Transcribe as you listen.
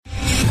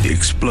The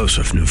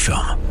explosive new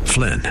film,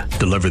 Flynn,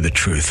 deliver the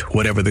truth,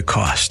 whatever the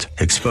cost,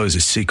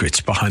 exposes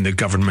secrets behind the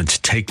government's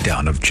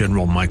takedown of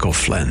General Michael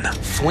Flynn.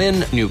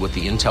 Flynn knew what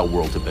the intel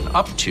world had been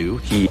up to.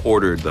 He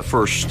ordered the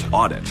first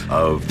audit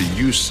of the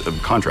use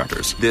of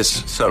contractors.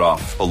 This set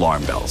off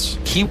alarm bells.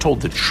 He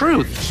told the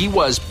truth. He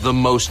was the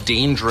most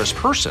dangerous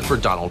person for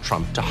Donald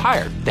Trump to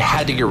hire. They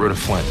had to get rid of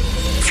Flynn.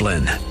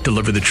 Flynn,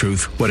 deliver the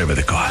truth, whatever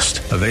the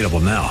cost. Available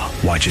now.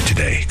 Watch it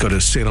today. Go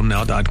to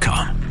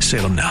salemnow.com.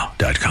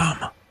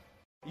 salemnow.com.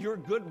 Your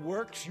good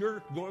works,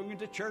 your going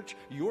into church,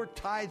 your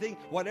tithing,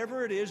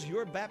 whatever it is,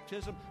 your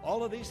baptism,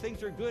 all of these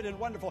things are good and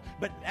wonderful,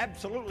 but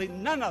absolutely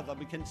none of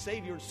them can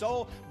save your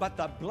soul but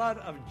the blood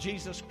of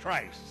Jesus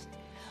Christ.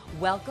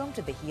 Welcome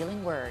to the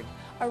Healing Word,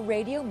 a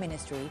radio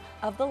ministry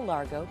of the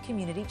Largo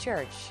Community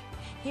Church.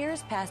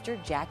 Here's Pastor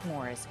Jack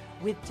Morris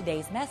with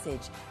today's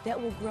message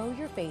that will grow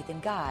your faith in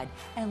God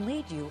and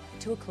lead you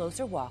to a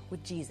closer walk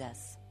with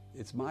Jesus.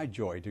 It's my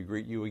joy to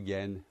greet you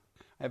again.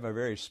 I have a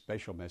very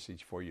special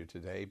message for you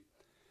today.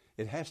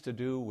 It has to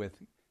do with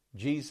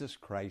Jesus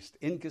Christ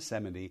in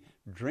Gethsemane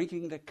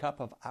drinking the cup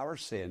of our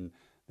sin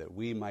that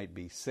we might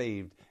be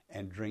saved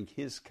and drink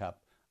his cup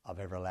of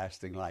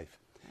everlasting life.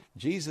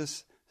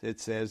 Jesus,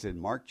 it says in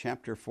Mark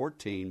chapter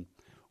 14,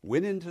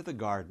 went into the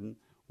garden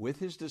with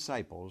his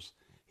disciples.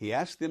 He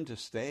asked them to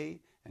stay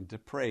and to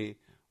pray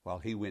while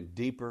he went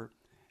deeper,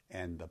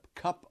 and the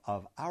cup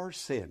of our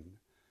sin,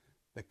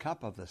 the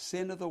cup of the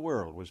sin of the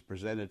world, was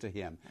presented to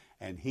him,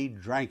 and he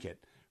drank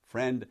it.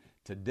 Friend,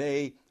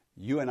 today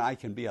you and I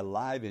can be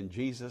alive in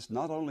Jesus,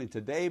 not only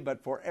today,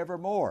 but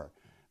forevermore,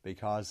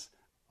 because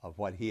of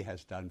what he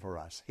has done for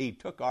us. He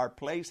took our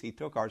place. He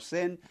took our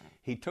sin.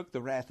 He took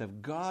the wrath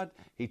of God.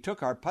 He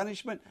took our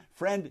punishment.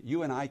 Friend,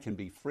 you and I can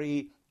be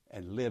free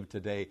and live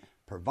today,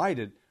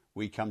 provided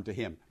we come to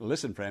him.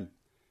 Listen, friend,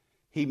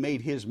 he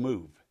made his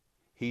move.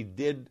 He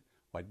did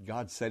what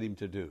God said him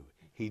to do.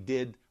 He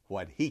did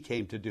what he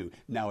came to do.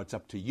 Now it's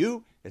up to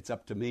you. It's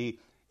up to me.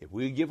 If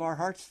we give our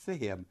hearts to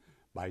him,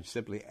 by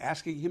simply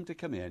asking him to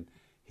come in,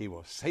 he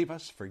will save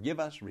us, forgive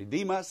us,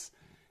 redeem us,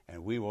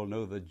 and we will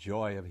know the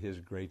joy of his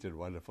great and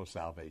wonderful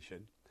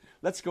salvation.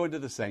 Let's go into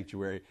the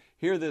sanctuary,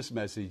 hear this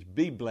message,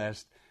 be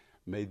blessed.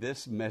 May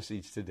this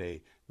message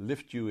today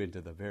lift you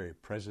into the very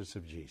presence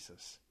of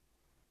Jesus.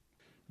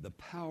 The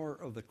power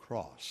of the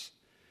cross.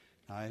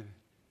 I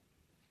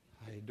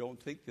don't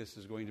think this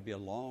is going to be a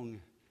long,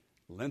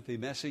 lengthy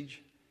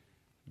message,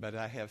 but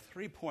I have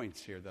 3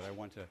 points here that I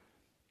want to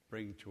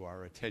bring to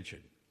our attention.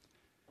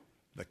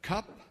 The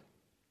cup,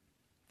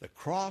 the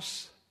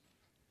cross,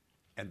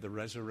 and the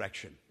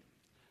resurrection.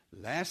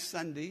 Last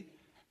Sunday,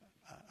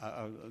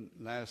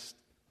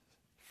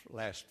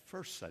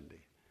 first Sunday,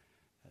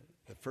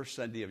 the first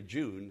Sunday of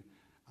June,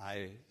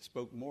 I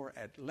spoke more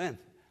at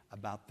length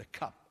about the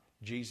cup,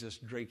 Jesus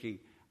drinking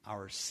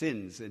our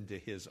sins into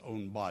his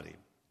own body.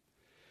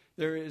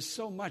 There is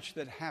so much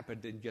that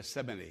happened in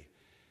Gethsemane,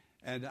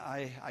 and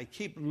I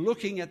keep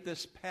looking at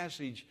this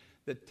passage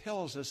that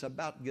tells us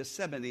about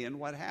Gethsemane and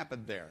what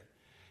happened there.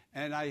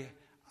 And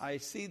I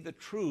see the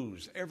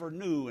truths ever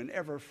new and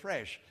ever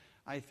fresh.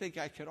 I think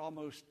I could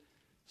almost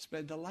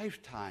spend a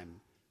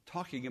lifetime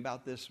talking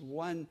about this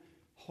one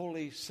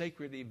holy,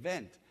 sacred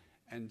event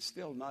and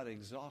still not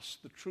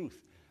exhaust the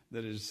truth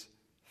that is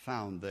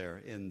found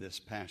there in this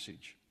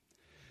passage.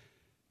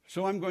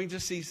 So I'm going to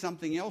see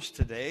something else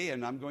today,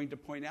 and I'm going to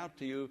point out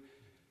to you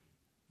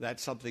that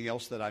something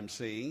else that I'm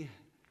seeing,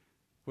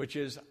 which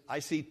is I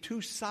see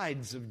two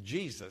sides of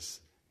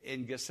Jesus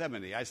in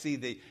Gethsemane. I see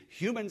the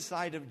human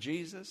side of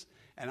Jesus,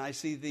 and I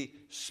see the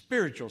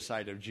spiritual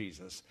side of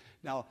Jesus.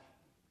 Now,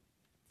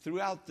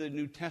 throughout the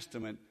New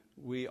Testament,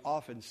 we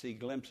often see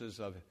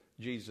glimpses of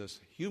Jesus'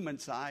 human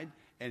side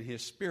and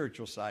his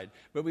spiritual side,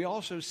 but we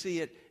also see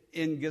it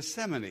in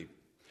Gethsemane.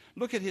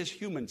 Look at his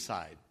human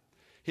side.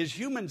 His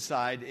human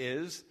side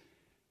is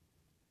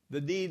the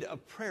need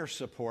of prayer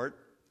support,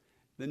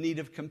 the need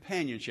of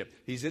companionship.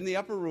 He's in the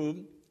upper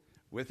room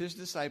with his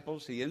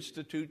disciples. He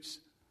institutes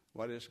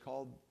what is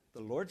called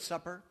the Lord's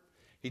Supper.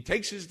 He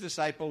takes his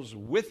disciples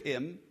with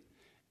him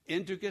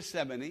into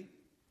Gethsemane,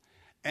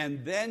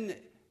 and then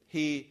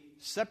he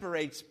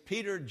separates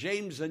Peter,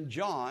 James, and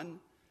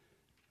John.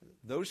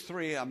 Those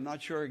three, I'm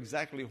not sure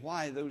exactly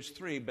why those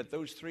three, but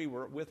those three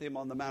were with him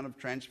on the Mount of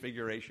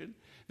Transfiguration.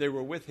 They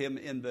were with him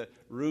in the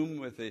room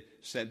with the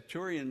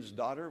centurion's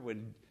daughter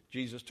when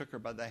Jesus took her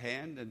by the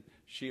hand and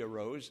she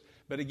arose.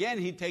 But again,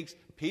 he takes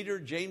Peter,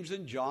 James,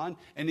 and John,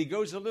 and he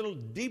goes a little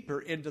deeper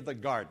into the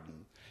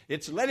garden.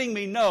 It's letting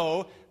me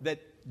know that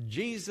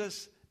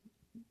Jesus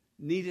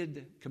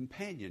needed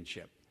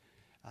companionship.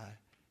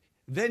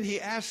 Then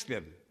he asked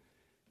them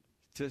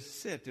to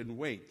sit and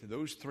wait,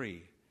 those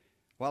three,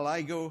 while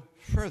I go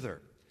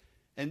further.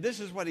 And this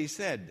is what he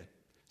said: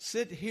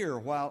 sit here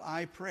while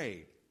I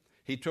pray.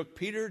 He took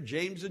Peter,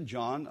 James, and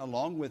John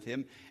along with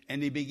him,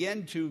 and he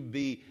began to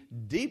be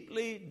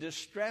deeply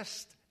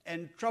distressed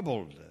and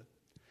troubled.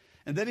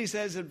 And then he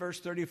says in verse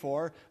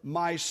 34,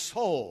 my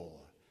soul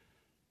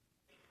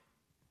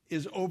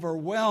is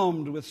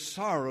overwhelmed with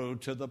sorrow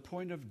to the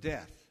point of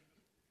death.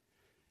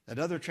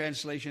 Another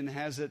translation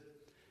has it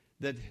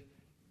that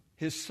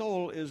his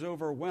soul is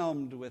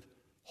overwhelmed with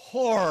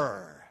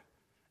horror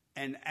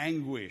and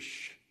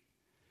anguish.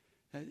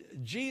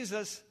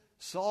 Jesus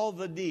saw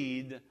the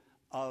need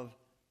of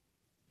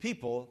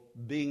people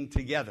being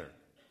together.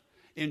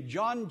 In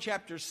John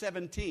chapter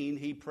 17,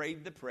 he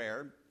prayed the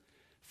prayer,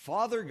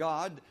 Father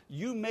God,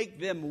 you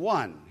make them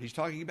one. He's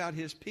talking about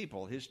his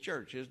people, his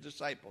church, his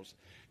disciples.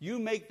 You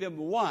make them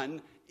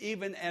one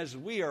even as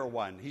we are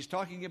one. He's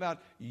talking about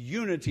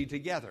unity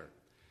together,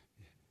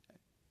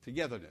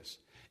 togetherness.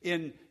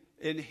 In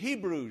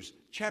Hebrews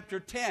chapter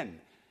 10,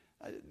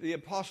 the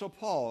Apostle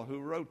Paul, who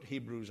wrote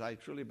Hebrews, I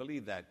truly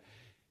believe that,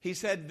 he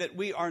said that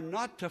we are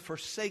not to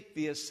forsake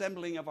the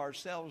assembling of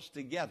ourselves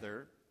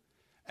together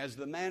as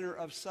the manner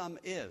of some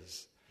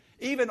is.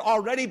 Even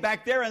already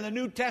back there in the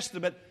New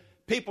Testament,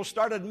 people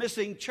started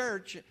missing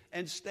church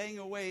and staying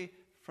away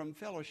from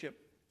fellowship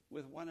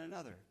with one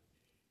another.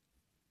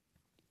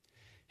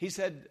 He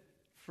said,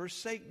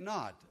 forsake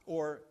not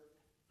or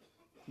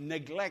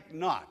neglect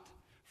not.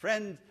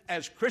 Friend,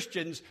 as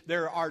Christians,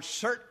 there are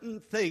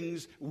certain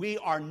things we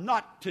are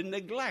not to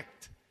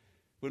neglect.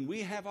 When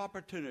we have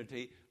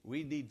opportunity,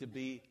 we need to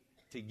be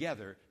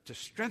together to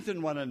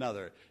strengthen one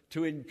another,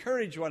 to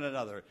encourage one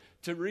another,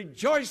 to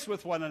rejoice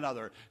with one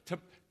another, to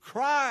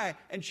cry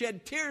and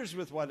shed tears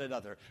with one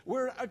another.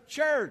 We're a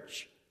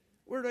church.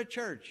 We're a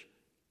church.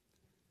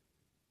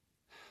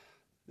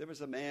 There was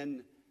a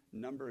man a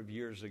number of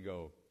years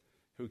ago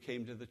who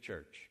came to the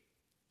church,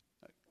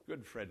 a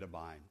good friend of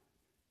mine,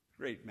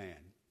 great man.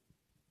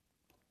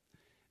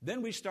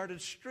 Then we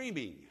started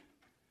streaming,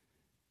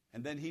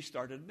 and then he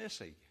started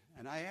missing.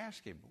 And I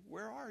asked him,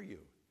 where are you?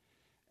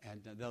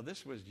 And now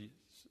this was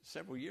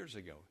several years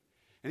ago.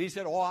 And he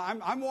said, oh,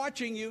 I'm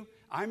watching you.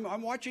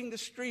 I'm watching the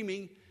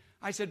streaming.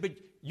 I said, but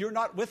you're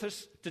not with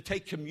us to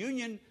take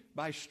communion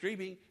by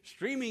streaming.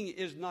 Streaming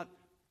is not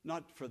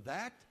for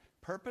that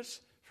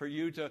purpose, for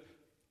you to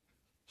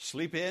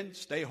sleep in,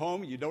 stay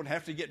home. You don't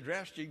have to get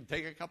dressed. You can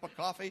take a cup of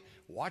coffee,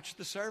 watch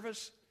the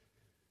service.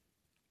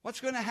 What's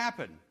going to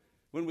happen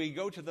when we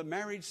go to the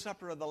marriage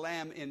supper of the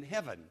Lamb in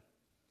heaven?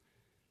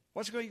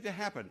 What's going to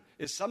happen?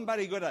 Is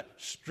somebody going to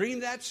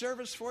stream that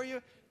service for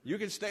you? You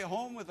can stay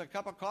home with a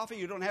cup of coffee.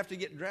 You don't have to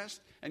get dressed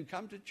and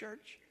come to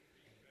church.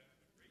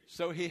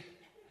 So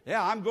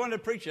I'm going to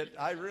preach it.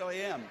 I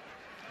really am.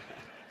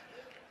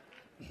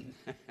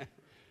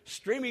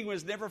 Streaming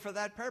was never for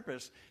that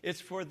purpose. It's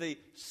for the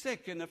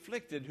sick and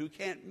afflicted who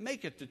can't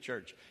make it to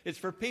church. It's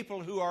for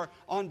people who are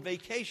on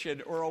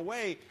vacation or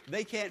away.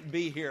 They can't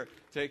be here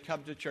to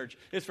come to church.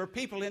 It's for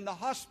people in the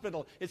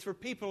hospital. It's for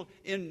people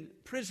in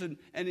prison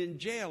and in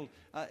jail.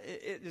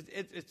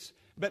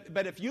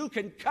 But if you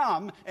can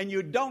come and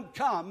you don't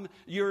come,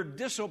 you're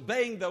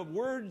disobeying the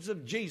words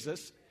of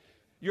Jesus.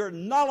 You're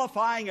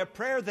nullifying a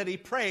prayer that he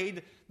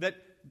prayed that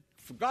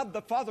God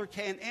the Father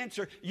can't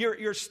answer.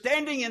 You're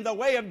standing in the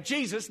way of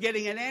Jesus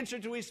getting an answer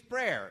to his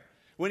prayer.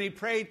 When he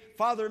prayed,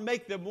 Father,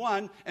 make them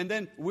one, and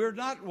then we're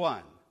not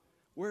one.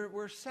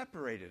 We're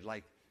separated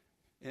like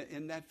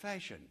in that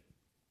fashion.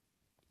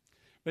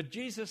 But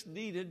Jesus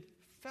needed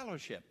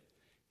fellowship.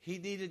 He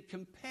needed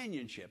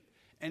companionship.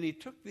 And he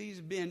took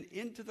these men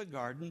into the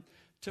garden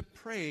to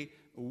pray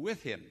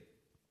with him.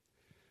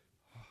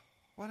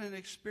 What an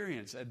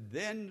experience. And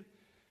then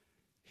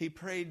he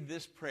prayed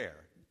this prayer.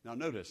 Now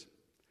notice,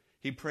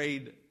 he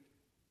prayed,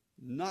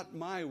 not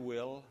my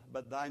will,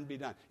 but thine be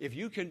done. If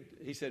you can,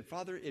 he said,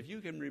 Father, if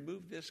you can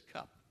remove this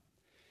cup,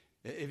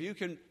 if you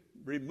can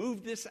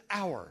remove this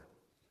hour,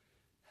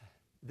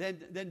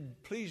 then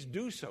please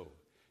do so.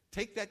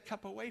 Take that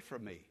cup away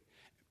from me.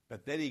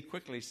 But then he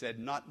quickly said,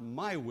 not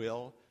my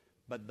will,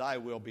 but thy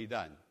will be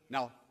done.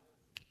 Now,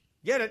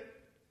 get it?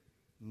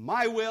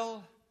 My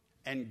will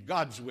and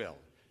God's will.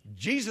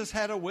 Jesus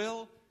had a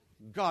will,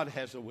 God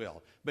has a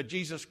will. But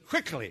Jesus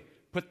quickly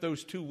put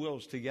those two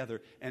wills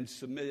together and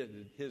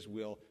submitted his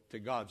will to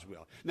God's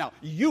will. Now,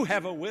 you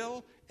have a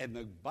will, and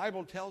the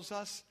Bible tells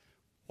us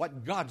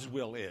what God's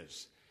will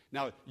is.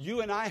 Now,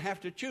 you and I have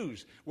to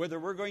choose whether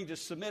we're going to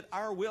submit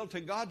our will to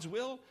God's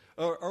will,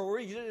 or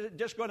we're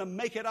just going to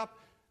make it up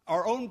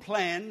our own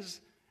plans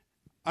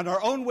and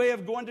our own way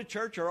of going to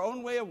church, our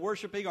own way of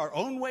worshiping, our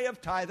own way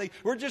of tithing.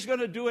 We're just going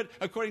to do it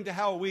according to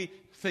how we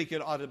think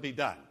it ought to be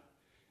done.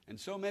 And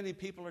so many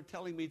people are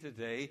telling me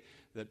today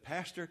that,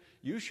 Pastor,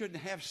 you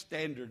shouldn't have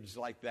standards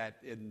like that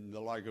in the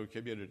Largo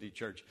Community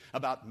Church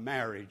about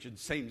marriage and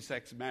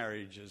same-sex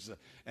marriages.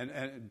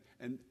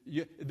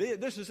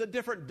 This is a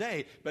different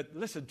day. But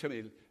listen to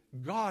me.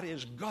 God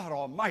is God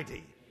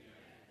Almighty.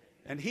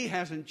 And he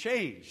hasn't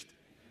changed.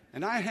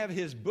 And I have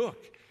his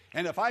book.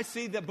 And if I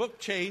see the book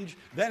change,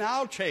 then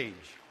I'll change.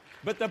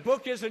 But the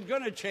book isn't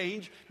going to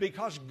change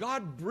because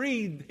God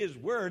breathed his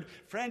word.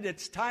 Friend,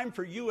 it's time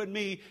for you and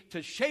me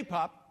to shape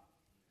up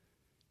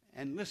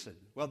and listen.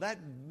 Well, that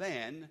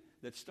man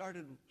that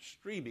started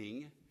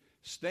streaming,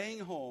 staying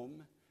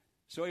home,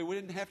 so he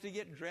wouldn't have to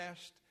get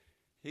dressed.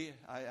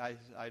 I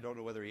don't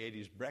know whether he ate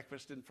his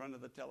breakfast in front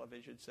of the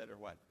television set or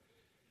what.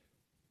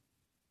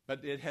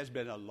 But it has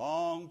been a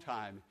long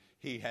time.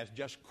 He has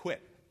just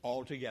quit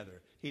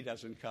altogether. He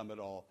doesn't come at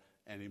all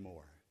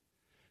anymore.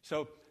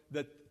 So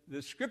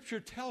the Scripture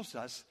tells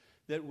us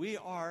that we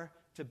are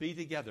to be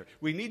together.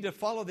 We need to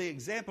follow the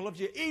example of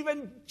Jesus.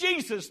 Even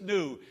Jesus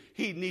knew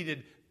he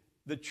needed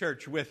the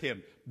church with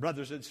him,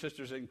 brothers and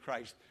sisters in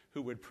Christ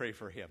who would pray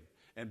for him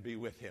and be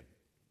with him.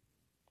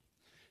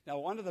 Now,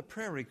 one of the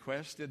prayer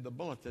requests in the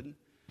bulletin,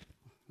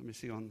 let me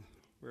see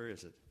where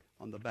is it?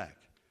 On the back.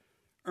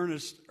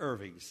 Ernest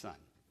Irving's son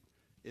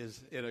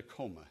is in a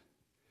coma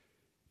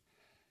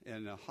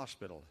in a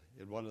hospital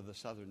in one of the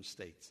southern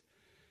states.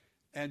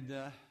 And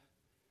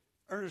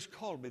Ernest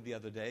called me the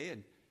other day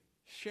and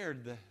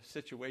shared the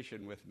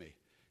situation with me.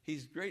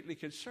 He's greatly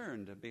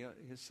concerned.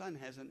 His son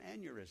has an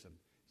aneurysm.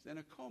 He's in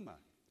a coma.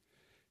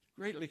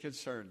 Greatly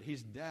concerned.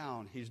 He's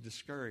down. He's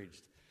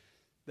discouraged.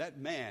 That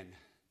man,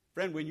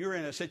 friend, when you're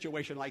in a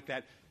situation like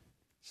that,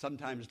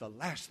 sometimes the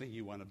last thing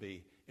you want to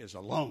be is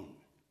alone.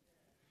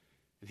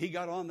 And he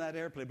got on that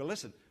airplane. But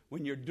listen,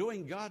 when you're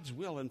doing God's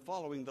will and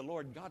following the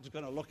Lord, God's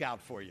going to look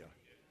out for you,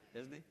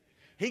 isn't he?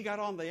 He got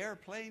on the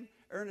airplane,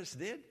 Ernest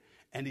did,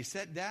 and he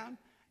sat down,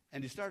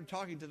 and he started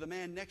talking to the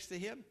man next to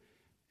him,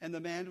 and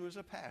the man was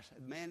a pastor.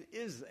 The man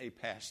is a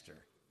pastor.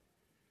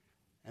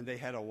 And they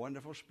had a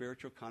wonderful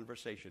spiritual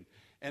conversation.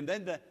 And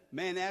then the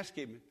man asked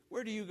him,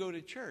 "Where do you go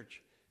to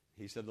church?"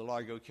 He said, "The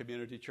Largo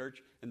Community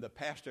Church." And the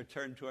pastor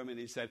turned to him and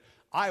he said,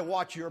 "I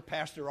watch your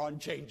pastor on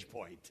Change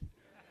Point."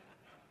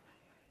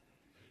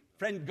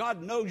 Friend,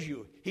 God knows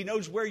you. He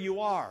knows where you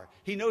are.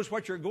 He knows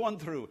what you're going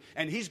through.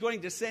 And he's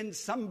going to send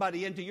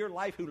somebody into your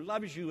life who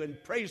loves you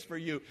and prays for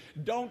you.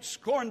 Don't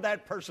scorn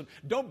that person.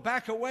 Don't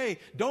back away.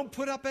 Don't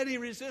put up any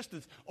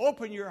resistance.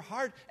 Open your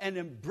heart and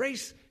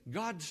embrace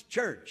God's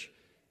church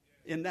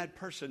in that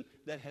person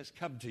that has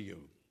come to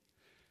you.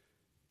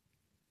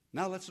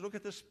 Now let's look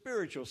at the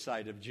spiritual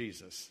side of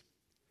Jesus.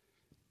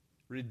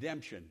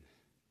 Redemption.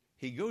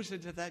 He goes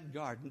into that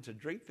garden to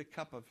drink the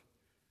cup of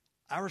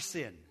our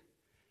sin.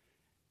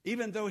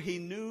 Even though he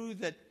knew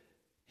that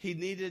he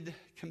needed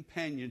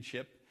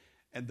companionship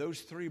and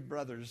those three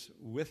brothers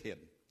with him,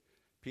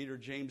 Peter,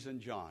 James, and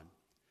John.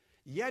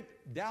 Yet,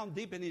 down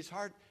deep in his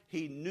heart,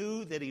 he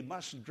knew that he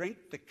must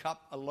drink the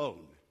cup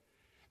alone.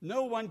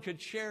 No one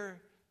could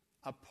share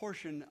a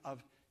portion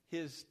of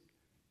his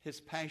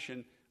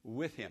passion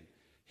with him.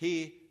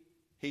 He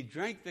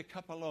drank the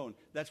cup alone.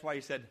 That's why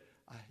he said,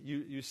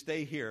 you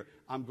stay here.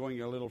 I'm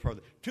going a little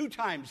further. 2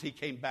 times he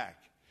came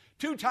back.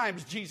 2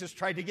 times Jesus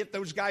tried to get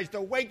those guys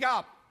to wake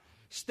up,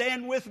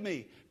 stand with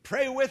me,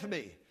 pray with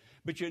me.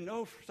 But you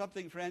know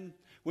something, friend?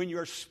 When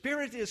your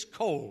spirit is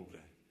cold,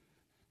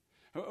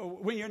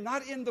 when you're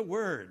not in the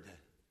Word,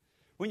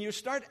 when you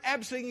start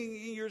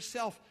absenting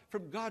yourself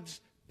from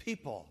God's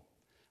people,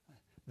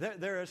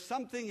 there is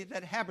something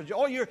that happens.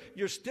 Oh,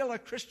 you're still a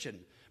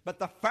Christian, but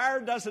the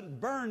fire doesn't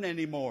burn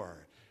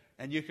anymore.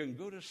 And you can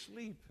go to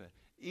sleep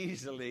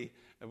easily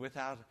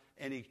without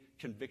any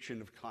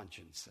conviction of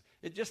conscience.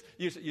 It just,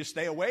 you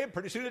stay away, and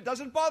pretty soon it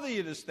doesn't bother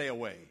you to stay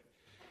away.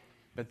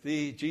 But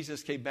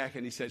Jesus came back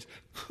and he says,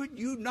 "Could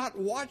you not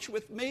watch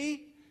with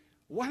me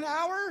 1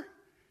 hour?"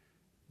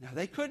 Now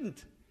they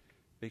couldn't,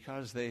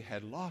 because they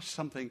had lost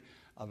something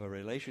of a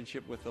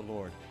relationship with the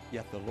Lord.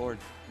 Yet the Lord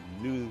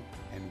knew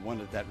and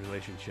wanted that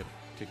relationship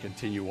to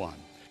continue on.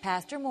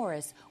 Pastor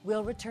Morris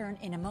will return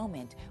in a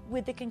moment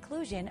with the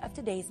conclusion of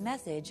today's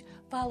message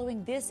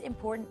following this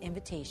important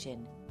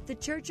invitation. The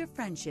Church of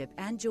Friendship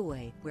and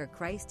Joy, where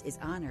Christ is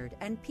honored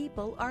and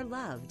people are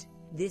loved.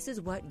 This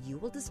is what you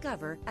will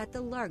discover at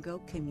the Largo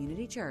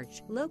Community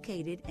Church,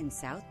 located in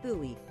South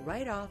Bowie,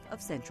 right off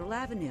of Central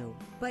Avenue.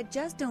 But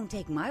just don't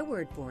take my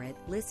word for it.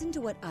 Listen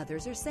to what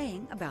others are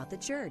saying about the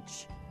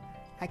church.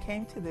 I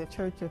came to the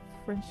Church of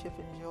Friendship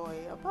and Joy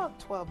about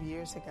 12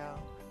 years ago.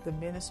 The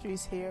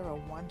ministries here are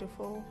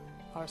wonderful.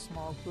 Our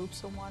small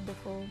groups are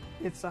wonderful.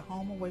 It's a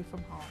home away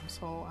from home,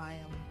 so I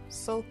am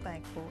so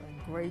thankful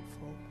and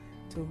grateful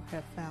to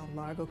have found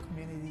Largo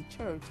Community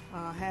Church.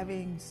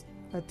 Having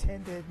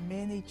attended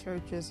many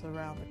churches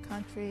around the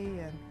country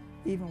and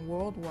even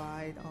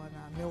worldwide on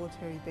a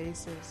military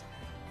basis,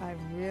 I'm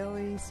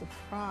really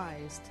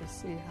surprised to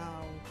see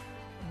how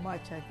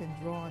much I've been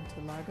drawn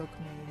to Largo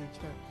Community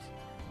Church.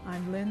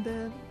 I'm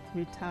Linda,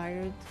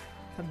 retired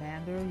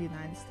Commander,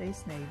 United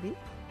States Navy.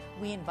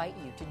 We invite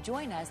you to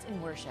join us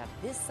in worship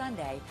this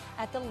Sunday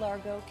at the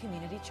Largo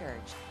Community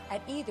Church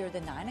at either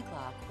the 9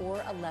 o'clock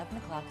or 11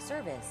 o'clock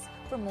service.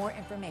 For more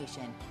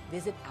information,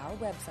 visit our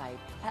website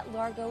at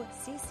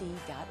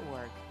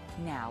largocc.org.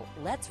 Now,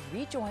 let's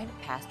rejoin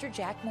Pastor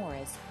Jack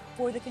Morris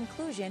for the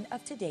conclusion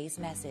of today's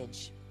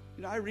message.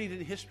 You know, I read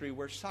in history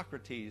where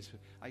Socrates,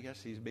 I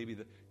guess he's maybe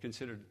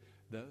considered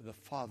the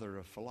father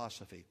of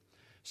philosophy.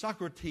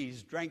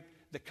 Socrates drank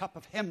the cup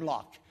of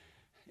hemlock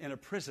in a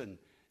prison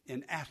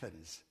in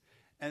Athens.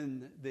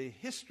 And the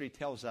history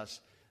tells us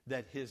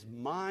that his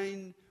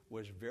mind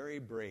was very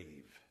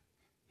brave.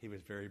 He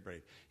was very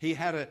brave. He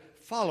had a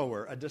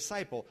follower, a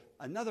disciple,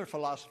 another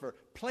philosopher,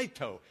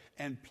 Plato.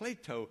 And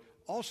Plato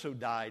also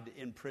died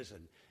in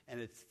prison.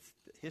 And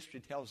history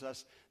tells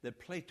us that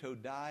Plato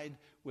died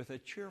with a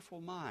cheerful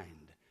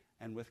mind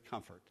and with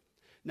comfort.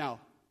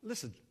 Now,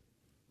 listen,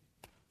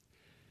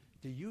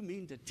 do you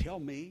mean to tell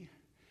me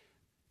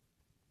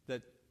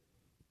that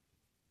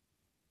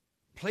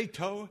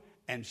Plato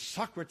and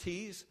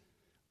Socrates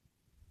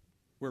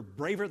were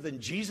braver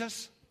than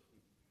Jesus?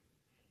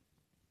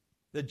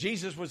 That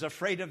Jesus was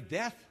afraid of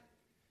death?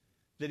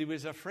 That he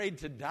was afraid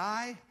to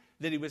die?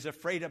 That he was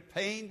afraid of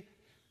pain?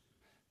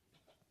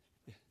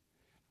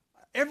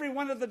 Every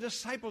one of the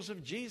disciples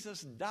of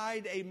Jesus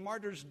died a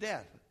martyr's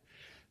death.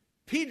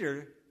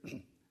 Peter,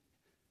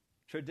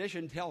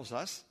 tradition tells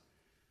us,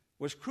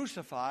 was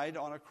crucified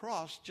on a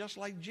cross just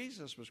like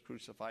Jesus was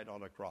crucified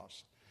on a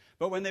cross.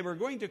 But when they were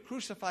going to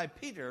crucify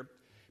Peter,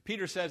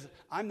 Peter says,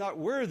 I'm not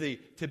worthy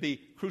to be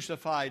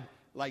crucified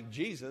like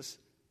Jesus.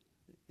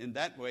 In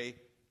that way,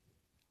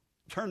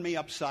 turn me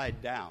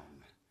upside down.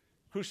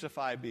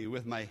 Crucify me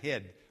with my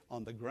head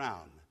on the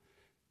ground.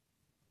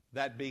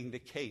 That being the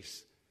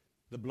case,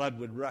 the blood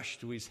would rush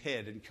to his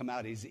head and come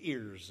out his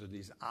ears and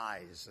his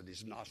eyes and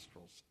his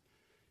nostrils.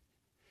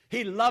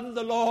 He loved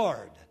the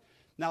Lord.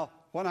 Now,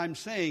 what I'm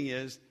saying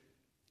is,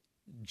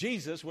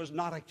 Jesus was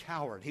not a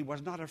coward. He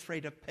was not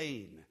afraid of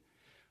pain.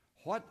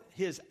 What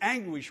his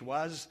anguish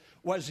was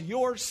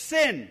your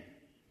sin.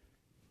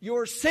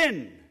 Your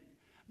sin.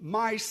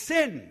 My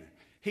sin.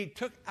 He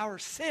took our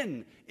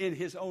sin in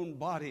his own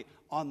body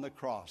on the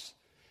cross.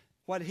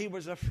 What he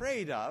was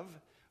afraid of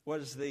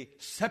was the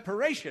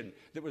separation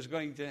that was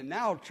going to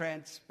now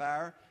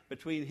transpire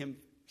between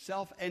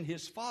himself and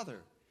his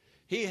Father.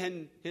 He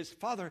and his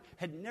Father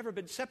had never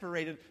been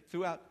separated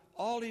throughout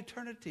all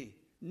eternity.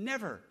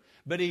 Never.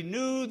 But he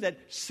knew that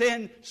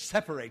sin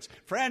separates.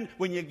 Friend,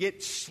 when you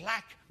get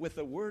slack with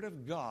the Word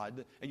of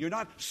God, and you're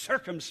not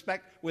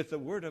circumspect with the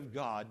Word of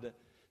God,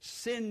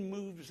 sin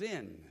moves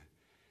in,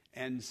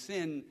 and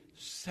sin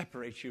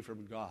separates you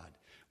from God.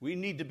 We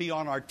need to be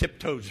on our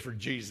tiptoes for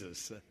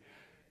Jesus.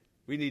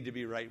 We need to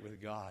be right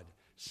with God,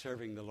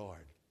 serving the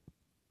Lord.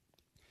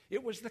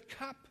 It was the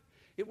cup.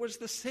 It was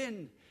the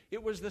sin.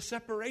 It was the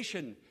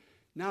separation.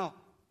 Now,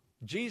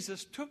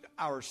 Jesus took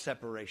our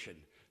separation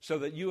so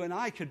that you and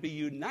I could be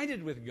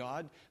united with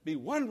God, be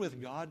one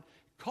with God,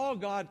 call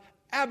God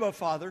Abba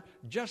Father,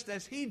 just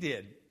as he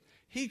did.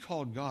 He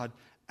called God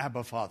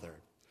Abba Father.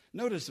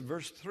 Notice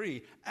verse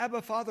 3,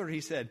 Abba Father, he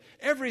said,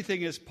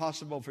 everything is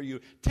possible for you.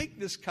 Take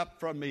this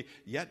cup from me,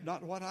 yet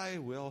not what I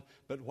will,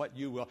 but what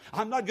you will.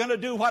 I'm not going to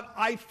do what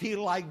I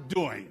feel like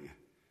doing.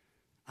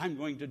 I'm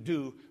going to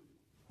do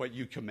what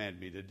you command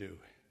me to do,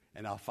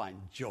 and I'll find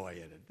joy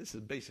in it. This is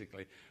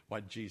basically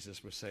what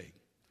Jesus was saying.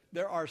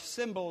 There are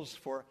symbols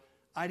for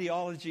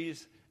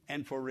ideologies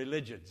and for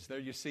religions. There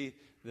you see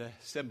the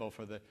symbol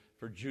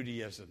for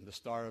Judaism, the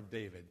Star of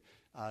David,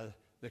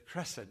 the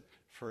crescent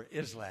for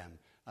Islam,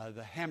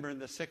 the hammer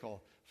and the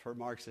sickle for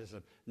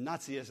Marxism.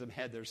 Nazism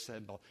had their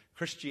symbol.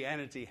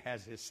 Christianity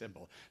has his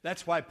symbol.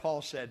 That's why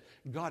Paul said,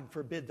 God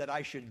forbid that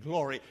I should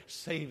glory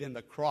save in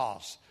the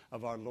cross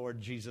of our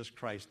Lord Jesus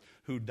Christ,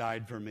 who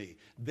died for me.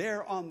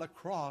 There on the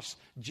cross,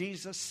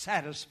 Jesus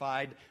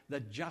satisfied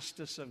the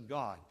justice of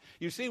God.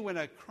 You see, when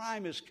a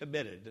crime is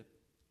committed,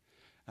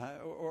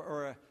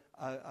 a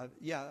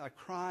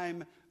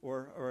crime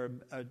or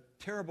a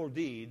terrible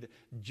deed,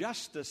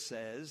 justice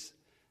says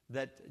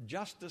that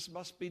justice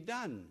must be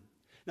done.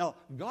 Now,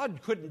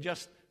 God couldn't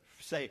just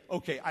say,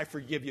 okay, I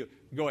forgive you,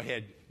 go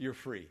ahead, you're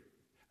free.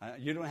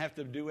 You don't have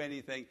to do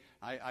anything,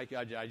 I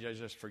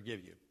just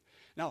forgive you.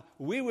 Now,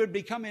 we would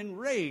become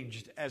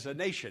enraged as a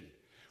nation.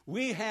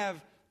 We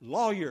have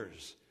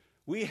lawyers,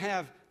 we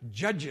have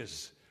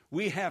judges,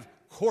 we have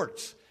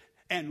courts,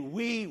 and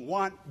we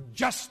want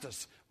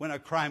justice when a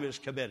crime is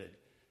committed.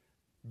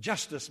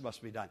 Justice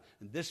must be done.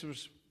 And this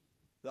was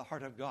the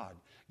heart of God.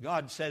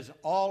 God says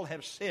all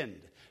have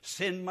sinned.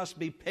 Sin must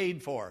be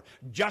paid for.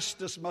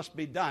 Justice must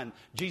be done.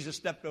 Jesus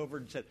stepped over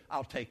and said,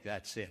 I'll take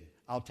that sin.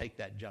 I'll take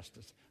that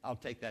justice. I'll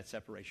take that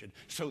separation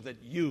so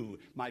that you,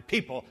 my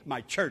people,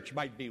 my church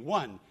might be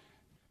one.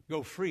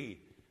 Go free.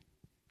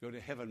 Go to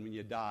heaven when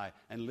you die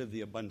and live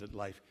the abundant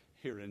life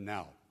here and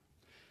now.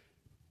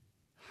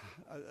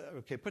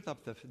 Okay, put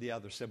up the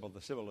other symbol,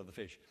 the symbol of the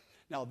fish.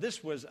 Now,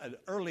 this was an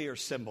earlier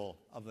symbol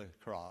of the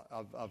cross,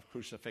 of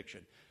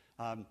crucifixion.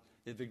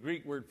 The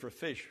Greek word for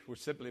fish, which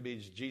simply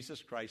means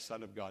Jesus Christ,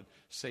 Son of God,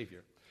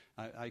 Savior.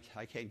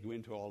 I can't go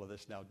into all of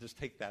this now. Just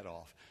take that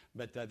off.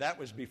 But that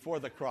was before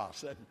the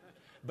cross.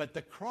 But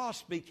the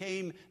cross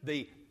became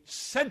the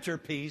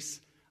centerpiece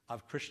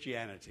of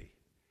Christianity.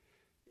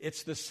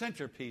 It's the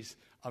centerpiece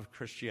of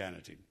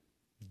Christianity.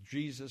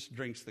 Jesus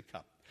drinks the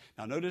cup.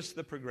 Now, notice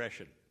the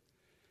progression.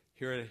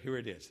 Here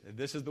it is.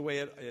 This is the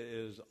way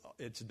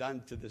it's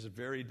done to this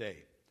very day.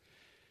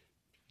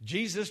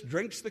 Jesus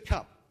drinks the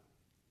cup.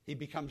 He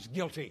becomes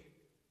guilty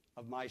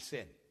of my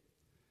sin.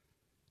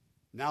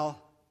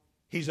 Now,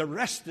 he's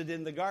arrested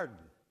in the garden.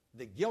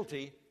 The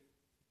guilty,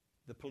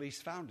 the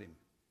police found him,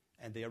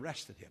 and they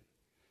arrested him.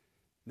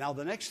 Now,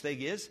 the next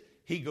thing is,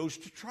 he goes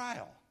to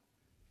trial.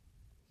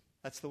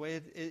 That's the way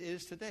it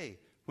is today.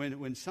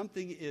 When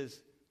something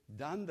is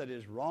done that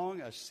is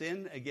wrong, a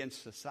sin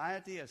against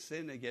society, a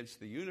sin against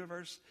the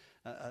universe,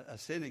 a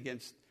sin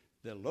against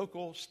the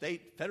local,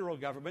 state, federal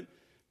government,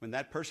 When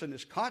that person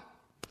is caught,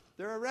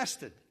 they're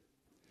arrested.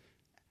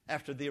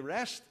 After the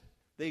arrest,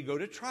 they go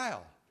to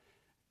trial.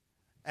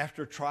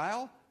 After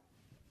trial,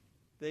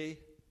 they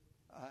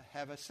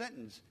have a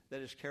sentence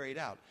that is carried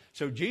out.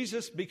 So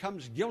Jesus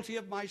becomes guilty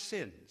of my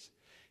sins.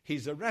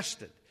 He's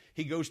arrested.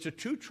 He goes to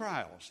 2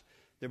 trials.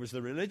 There was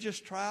the religious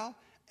trial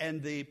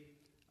and the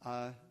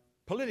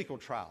political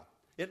trial.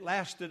 It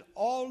lasted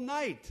all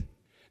night.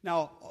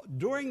 Now,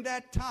 during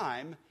that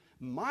time,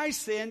 my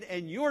sin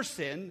and your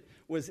sin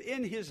was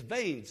in his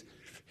veins.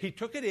 He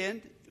took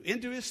it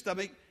into his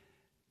stomach.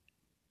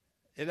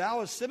 It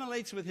now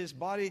assimilates with his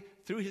body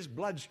through his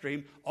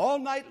bloodstream. All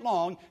night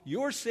long,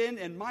 your sin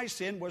and my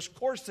sin was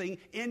coursing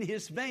in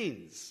his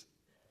veins.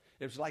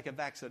 It was like a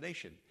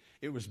vaccination.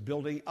 It was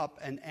building up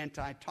an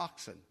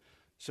antitoxin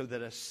so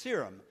that a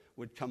serum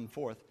would come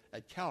forth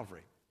at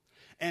Calvary.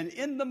 And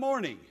in the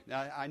morning,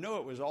 now I know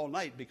it was all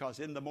night because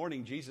in the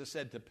morning Jesus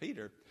said to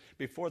Peter,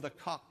 before the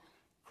cock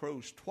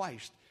crows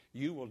twice,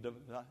 you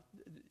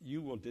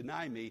will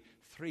deny me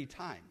 3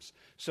 times.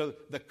 So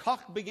the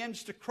cock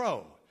begins to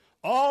crow.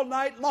 All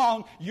night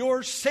long,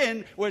 your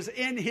sin was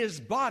in his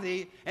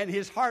body, and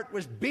his heart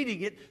was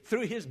beating it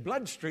through his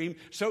bloodstream,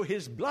 so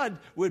his blood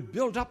would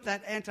build up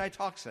that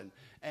antitoxin.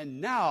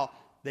 And now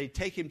they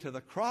take him to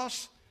the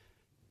cross,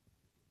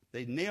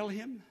 they nail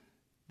him,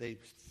 they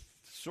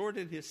sword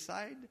in his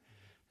side,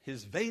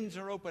 his veins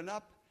are opened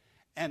up,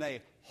 and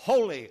a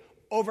holy,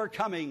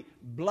 overcoming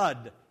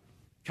blood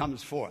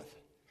comes forth.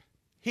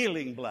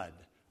 Healing blood,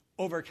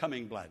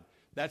 overcoming blood.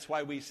 That's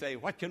why we say,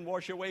 what can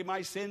wash away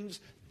my sins?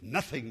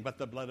 Nothing but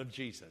the blood of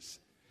Jesus.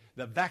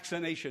 The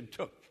vaccination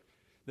took.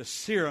 The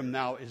serum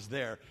now is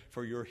there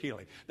for your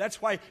healing.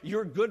 That's why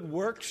your good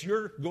works,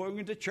 your going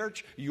into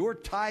church, your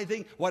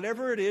tithing,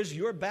 whatever it is,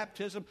 your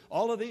baptism,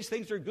 all of these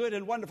things are good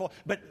and wonderful,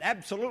 but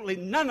absolutely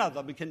none of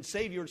them can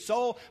save your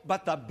soul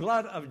but the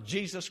blood of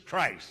Jesus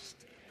Christ.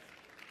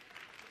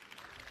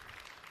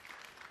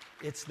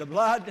 It's the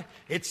blood,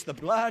 it's the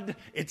blood,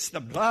 it's the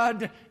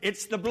blood,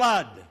 it's the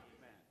blood.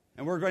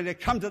 And we're going to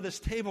come to this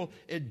table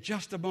in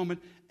just a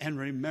moment and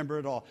remember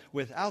it all.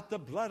 Without the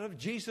blood of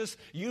Jesus,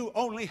 you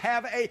only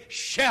have a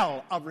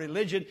shell of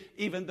religion,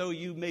 even though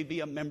you may be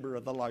a member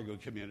of the Largo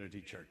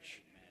Community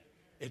Church.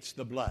 It's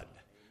the blood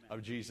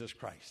of Jesus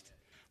Christ.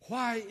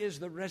 Why is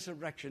the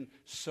resurrection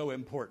so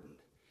important?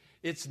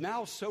 It's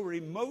now so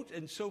remote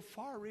and so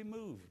far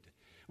removed.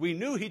 We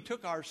knew he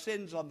took our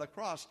sins on the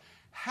cross.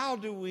 How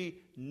do we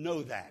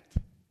know that?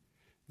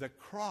 The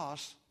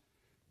cross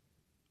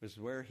was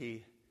where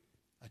he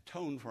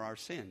atoned for our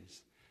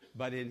sins.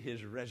 But in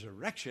his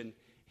resurrection,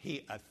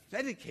 he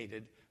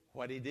authenticated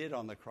what he did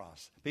on the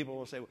cross. People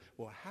will say,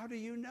 well, how do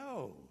you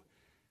know?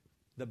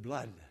 The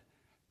blood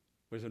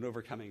was an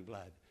overcoming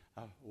blood,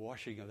 a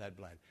washing of that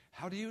blood.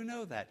 How do you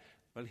know that?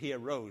 Well, he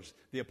arose.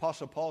 The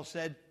Apostle Paul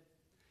said,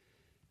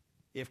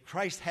 if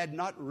Christ had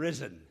not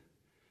risen,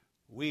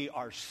 we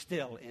are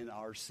still in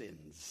our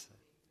sins.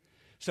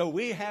 So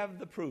we have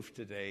the proof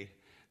today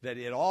that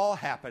it all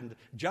happened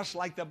just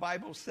like the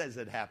Bible says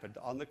it happened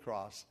on the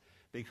cross,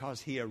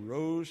 because he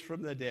arose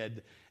from the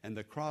dead, and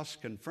the cross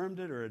confirmed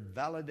it or it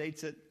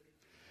validates it.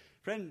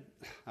 Friend,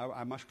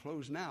 I must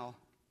close now,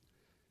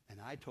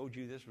 and I told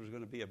you this was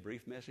going to be a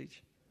brief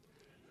message.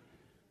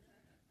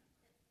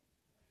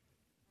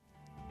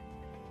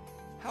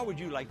 How would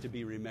you like to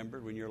be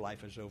remembered when your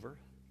life is over?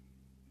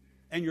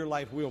 And your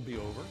life will be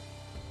over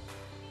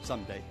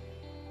someday.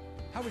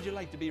 How would you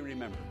like to be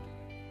remembered?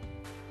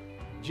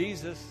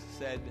 Jesus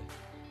said,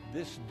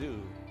 this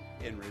do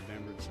in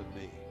remembrance of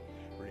me.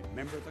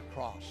 Remember the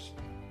cross.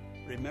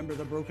 Remember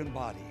the broken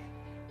body.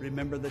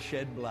 Remember the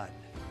shed blood.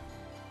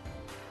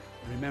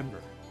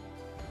 Remember.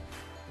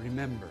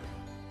 Remember.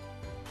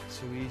 It's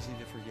so easy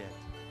to forget.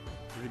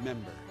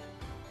 Remember.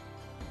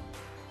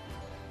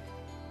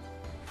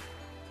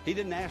 He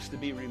didn't ask to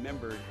be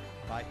remembered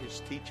by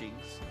his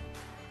teachings.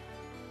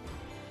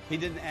 He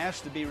didn't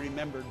ask to be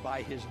remembered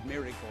by his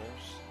miracles.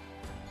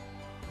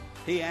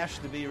 He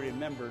asked to be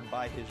remembered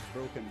by his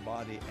broken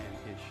body and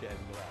his shed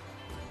blood.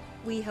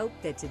 We hope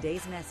that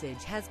today's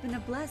message has been a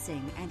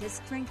blessing and has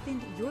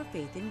strengthened your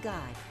faith in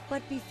God.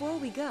 But before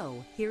we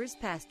go, here is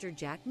Pastor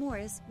Jack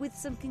Morris with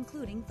some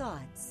concluding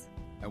thoughts.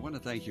 I want to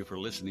thank you for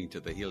listening to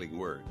the Healing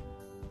Word.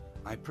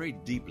 I pray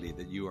deeply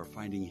that you are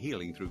finding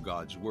healing through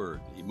God's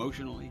Word,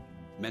 emotionally,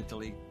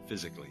 mentally,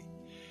 physically.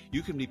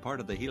 You can be part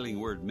of the Healing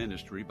Word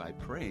ministry by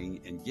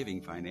praying and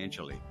giving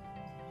financially.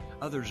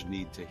 Others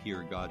need to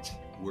hear God's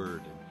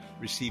Word and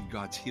receive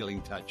God's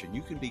healing touch, and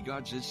you can be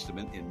God's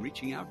instrument in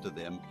reaching out to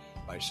them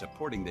by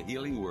supporting the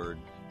Healing Word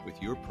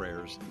with your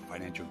prayers and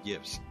financial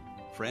gifts.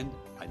 Friend,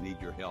 I need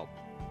your help.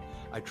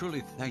 I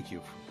truly thank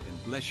you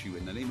and bless you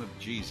in the name of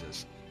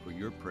Jesus for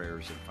your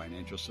prayers and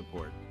financial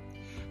support.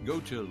 Go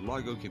to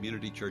Largo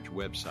Community Church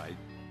website,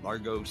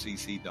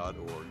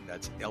 largocc.org.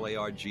 That's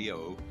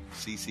LARGOCC.org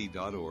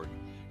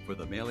for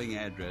the mailing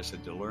address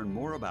and to learn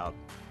more about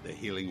the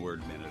Healing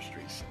Word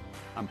Ministries.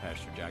 I'm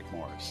Pastor Jack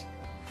Morris.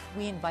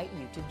 We invite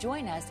you to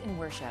join us in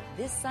worship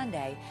this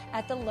Sunday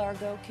at the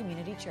Largo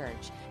Community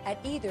Church at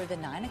either the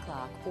 9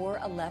 o'clock or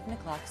 11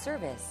 o'clock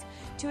service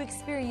to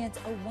experience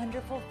a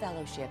wonderful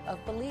fellowship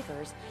of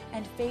believers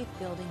and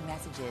faith-building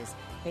messages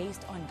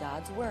based on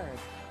God's Word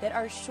that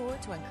are sure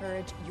to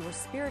encourage your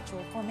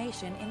spiritual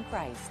formation in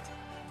Christ.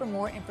 For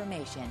more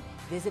information,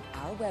 visit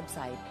our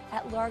website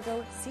at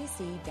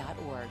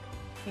largocc.org.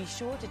 Be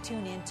sure to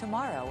tune in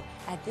tomorrow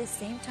at this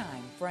same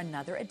time for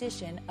another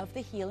edition of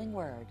The Healing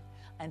Word.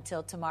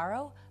 Until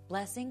tomorrow,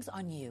 blessings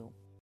on you.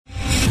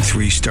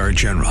 3-star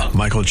General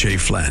Michael J.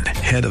 Flynn,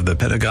 head of the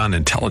Pentagon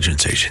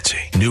Intelligence Agency,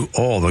 knew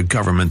all the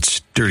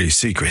government's dirty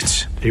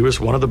secrets. He was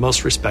one of the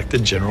most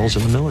respected generals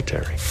in the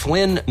military.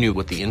 Flynn knew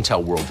what the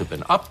intel world had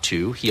been up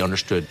to. He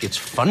understood its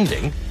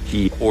funding.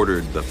 He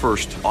ordered the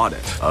first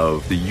audit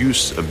of the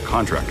use of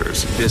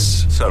contractors.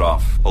 This set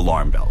off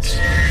alarm bells.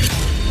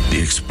 The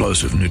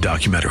explosive new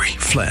documentary,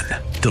 Flynn,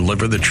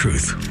 Deliver the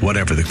Truth,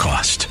 Whatever the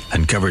Cost,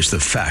 uncovers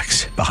the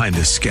facts behind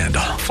this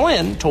scandal.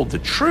 Flynn told the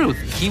truth.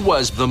 He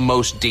was the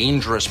most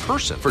dangerous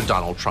person for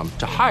Donald Trump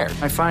to hire.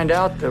 I find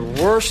out the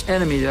worst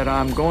enemy that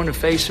I'm going to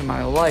face in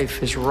my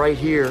life is right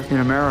here in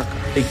America.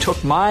 They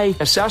took my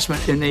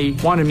assessment and they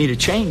wanted me to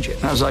change it.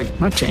 And I was like, I'm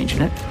not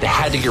changing it. They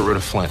had to get rid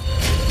of Flynn.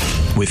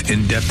 With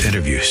in-depth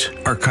interviews,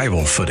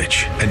 archival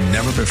footage, and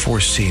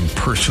never-before-seen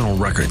personal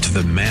records of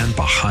the man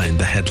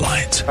behind the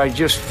headlines. I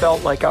just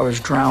felt like I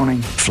was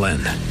drowning. Flynn,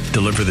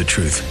 Deliver the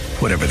Truth,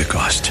 Whatever the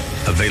Cost.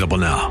 Available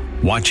now.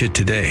 Watch it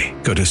today.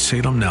 Go to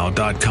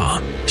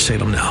salemnow.com.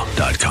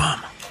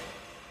 salemnow.com.